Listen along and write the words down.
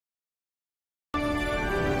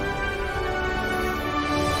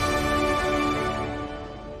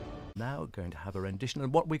going to have a rendition.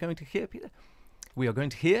 And what we're going to hear, Peter? We are going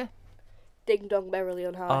to hear... Ding Dong Merrily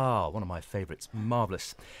on High. Ah, one of my favourites.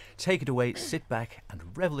 Marvellous. Take it away, sit back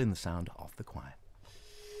and revel in the sound of the choir.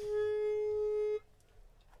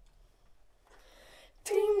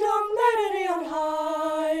 Ding Dong Merrily on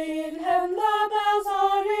high, in heaven the bells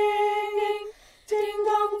are ringing. Ding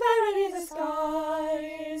Dong Merrily the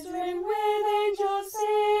skies ring with angels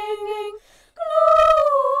singing.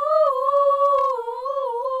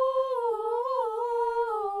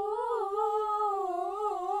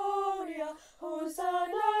 Gloria,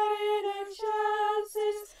 Hosanna in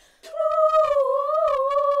excelsis. Gloria,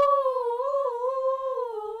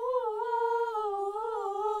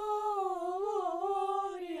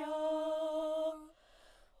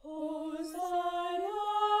 Hosanna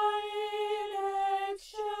in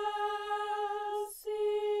excelsis.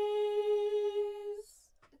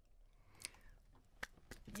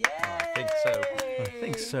 I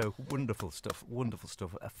think so. Wonderful stuff. Wonderful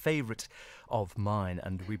stuff. A favourite of mine,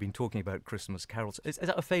 and we've been talking about Christmas carols. Is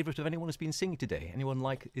that a favourite of anyone who's been singing today? Anyone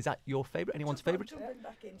like? Is that your favourite? Anyone's favourite?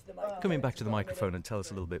 Coming back to the microphone and tell us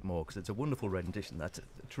a little bit more, because it's a wonderful rendition. That's a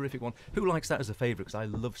terrific one. Who likes that as a favourite? Because I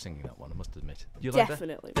love singing that one, I must admit. Do you like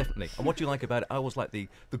Definitely. that? Definitely. And what do you like about it? I always like the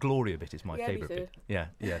Gloria bit is my favourite bit. Yeah.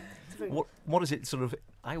 What is it sort of?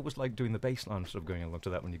 I always like doing the bass line, sort of going along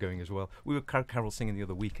to that when you're going as well. We were carol singing the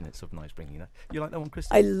other week, and it's sort of nice bringing that. You like that one,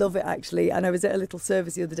 Kristen? I love it, actually. And I was at a little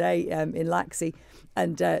service the other day in Laxey,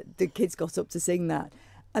 and the kids got up to sing that.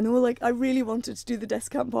 And they were like, I really wanted to do the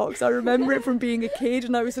descant part, because I remember it from being a kid,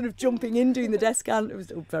 and I was sort of jumping in doing the descant. It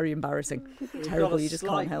was very embarrassing. Terrible, you just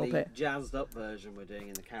can't help it. Jazzed up version we're doing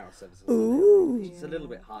in the carol services. Ooh. It's a little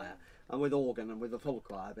bit higher, and with organ and with a full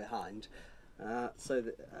choir behind. So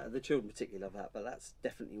the children particularly love that, but that's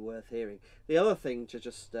definitely worth hearing. The other thing to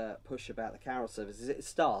just push about the carol service is it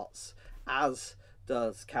starts, as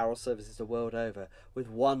does carol services the world over, with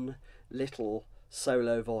one little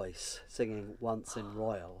solo voice singing Once in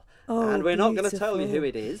Royal. And we're not going to tell you who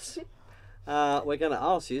it is. We're going to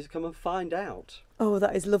ask you to come and find out. Oh,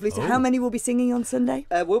 that is lovely. So how many will be singing on Sunday?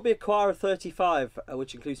 We'll be a choir of 35,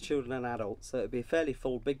 which includes children and adults, so it'll be a fairly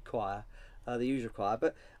full big choir, the usual choir.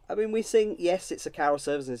 But I mean, we sing, yes, it's a carol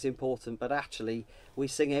service and it's important, but actually we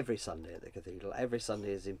sing every Sunday at the Cathedral. Every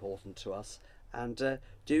Sunday is important to us, and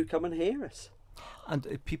do come and hear us. And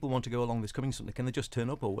if people want to go along this coming Sunday, can they just turn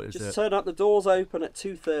up, or is just turn up? The doors open at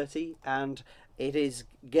 2:30, and it is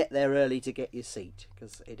get there early to get your seat,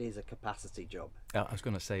 because it is a capacity job. I was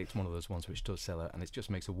going to say it's one of those ones which does sell out, and it just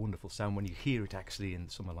makes a wonderful sound when you hear it actually in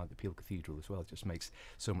somewhere like the Peel Cathedral as well. It just makes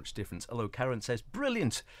so much difference. Although Karen says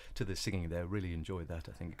brilliant to the singing there. Really enjoyed that,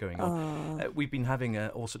 I think, going on. We've been having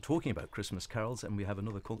also talking about Christmas carols, and we have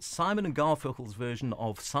another called Simon and Garfunkel's version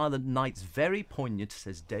of Silent Night's very poignant,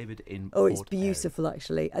 says David in Port it's beautiful,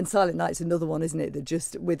 actually. And Silent Night's another one, isn't it, that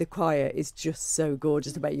just with the choir is just so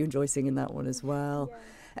gorgeous. I bet you enjoy singing that one as well. Yeah.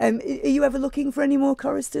 Are you ever looking for any more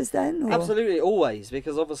choristers then? Or? Absolutely, always,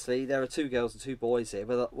 because obviously there are 2 girls and 2 boys here,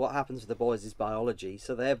 but what happens with the boys is biology,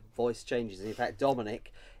 so their voice changes. In fact,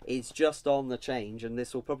 Dominic is just on the change, and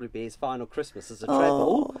this will probably be his final Christmas as a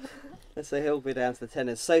treble. So he'll be down to the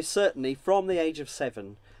tenors. So certainly from the age of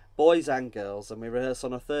 7, boys and girls, and we rehearse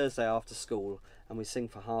on a Thursday after school, and we sing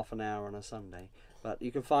for half an hour on a Sunday. But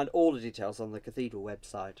you can find all the details on the Cathedral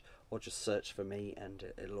website, or just search for me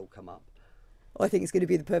and it'll all come up. I think it's going to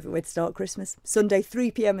be the perfect way to start Christmas. Sunday,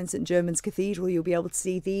 3 p.m. in St German's Cathedral. You'll be able to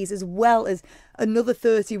see these as well as another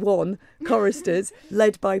 31 choristers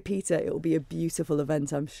led by Peter. It'll be a beautiful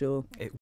event, I'm sure.